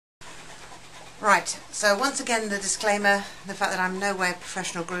Right, so once again the disclaimer, the fact that I'm no way a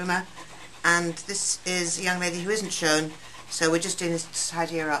professional groomer, and this is a young lady who isn't shown, so we're just doing this to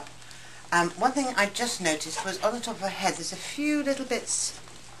tidy her up. One thing I just noticed was on the top of her head there's a few little bits,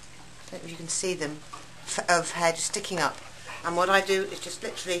 I don't know if you can see them, of hair just sticking up, and what I do is just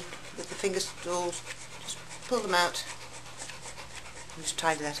literally with the finger tools just pull them out and just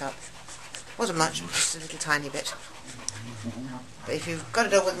tidy that up. Wasn't much, just a little tiny bit. But if you've got a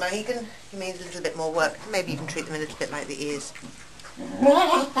dog with Mohican, you need a little bit more work. Maybe even treat them a little bit like the ears.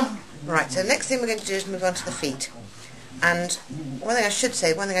 Right, so the next thing we're going to do is move on to the feet. And one thing I should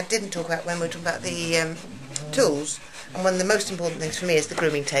say, one thing I didn't talk about when we were talking about the tools, and one of the most important things for me is the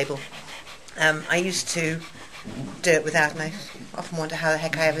grooming table. I used to do it without, and I often wonder how the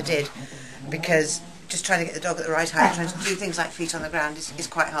heck I ever did, because just trying to get the dog at the right height, trying to do things like feet on the ground is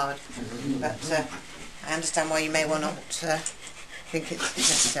quite hard. But I understand why you may well not think it's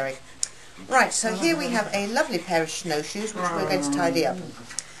necessary. Right, so here we have a lovely pair of snowshoes which we're going to tidy up.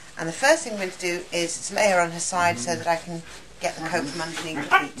 And the first thing we're going to do is to lay her on her side so that I can get the coat from underneath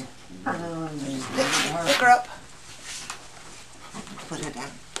the feet. So just pick her up, put her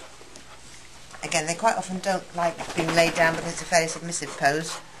down. Again, they quite often don't like being laid down because it's a fairly submissive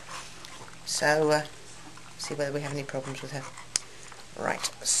pose. So, see whether we have any problems with her.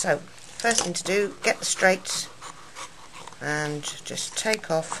 Right, so first thing to do, get the straights and just take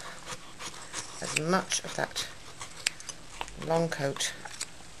off as much of that long coat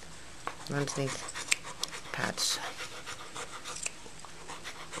from underneath the pads.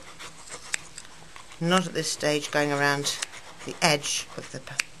 Not at this stage going around the edge of the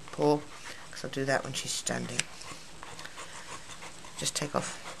paw, because I'll do that when she's standing. Just take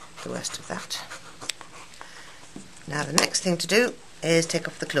off the worst of that. Now the next thing to do is take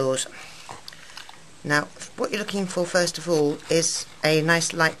off the claws. Now what you're looking for first of all is a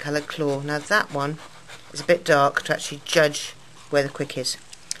nice light coloured claw. Now that one is a bit dark to actually judge where the quick is.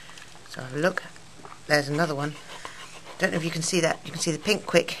 So have a look, there's another one. Don't know if you can see that, you can see the pink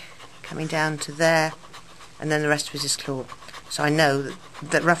quick coming down to there, and then the rest of it is claw. So I know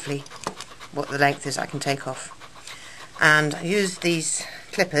that roughly what the length is I can take off. And I use these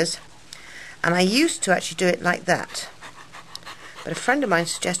clippers, and I used to actually do it like that. But a friend of mine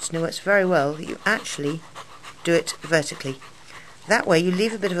suggested, and it works very well, that you actually do it vertically. That way you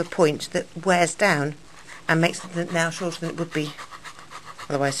leave a bit of a point that wears down and makes the nail shorter than it would be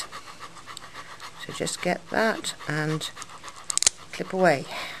otherwise. So just get that and clip away.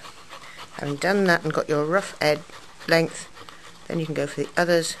 Having done that and got your rough edge length, then you can go for the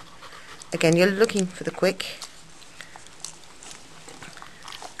others. Again, you're looking for the quick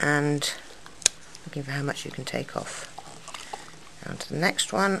and looking for how much you can take off. On to the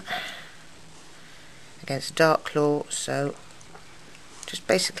next one. Again, it's a dark claw, so just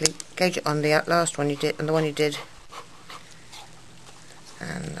basically gauge it on the last one you did and the one you did,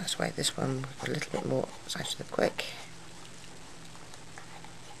 and that's why this one was a little bit more side to the quick.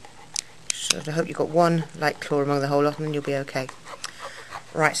 So I hope you've got one light claw among the whole lot, and then you'll be okay.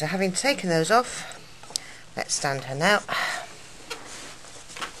 Right, so having taken those off, let's stand her now.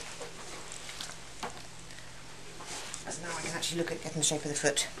 So now I can actually look at getting the shape of the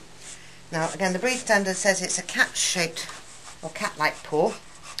foot. Now again, the breed standard says it's a cat-shaped or cat-like paw.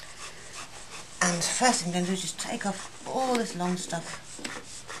 And the first thing I'm going to do is just take off all this long stuff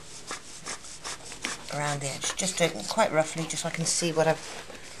around the edge. Just do it quite roughly, just so I can see what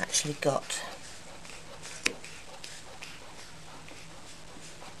I've actually got.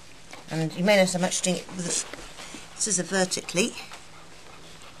 And you may notice I'm actually doing it with the scissor vertically.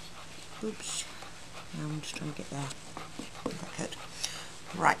 Oops. Now I'm just trying to get there. That coat.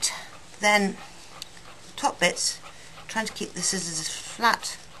 Right. Then the top bits, trying to keep the scissors as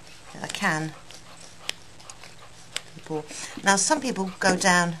flat as I can. Now some people go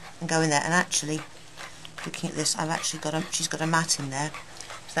down and go in there, and actually, looking at this, I've actually got she's got a mat in there,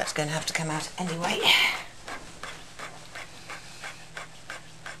 so that's going to have to come out anyway.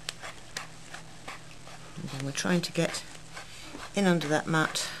 And then we're trying to get in under that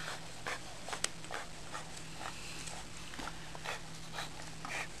mat.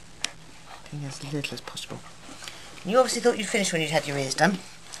 As little as possible. And you obviously thought you'd finish when you'd had your ears done.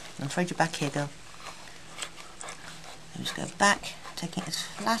 I'm afraid you're back here, girl. And just go back, taking it as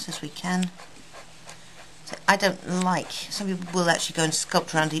flat as we can. So I don't like, some people will actually go and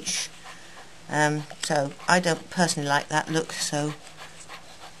sculpt around each, so I don't personally like that look, so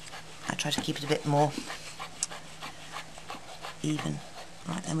I try to keep it a bit more even.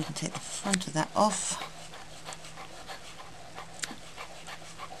 Right, then we can take the front of that off.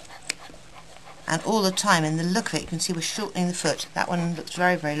 And all the time in the look of it you can see we're shortening the foot. That one looks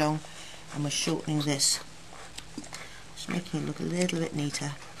very, very long, and we're shortening this, just making it look a little bit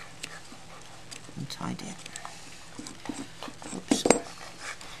neater and tidier. Oops.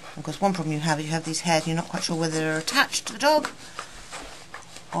 Of course, one problem you have these hairs, you're not quite sure whether they're attached to the dog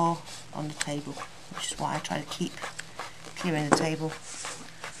or on the table, which is why I try to keep clearing the table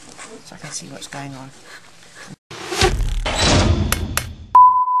so I can see what's going on.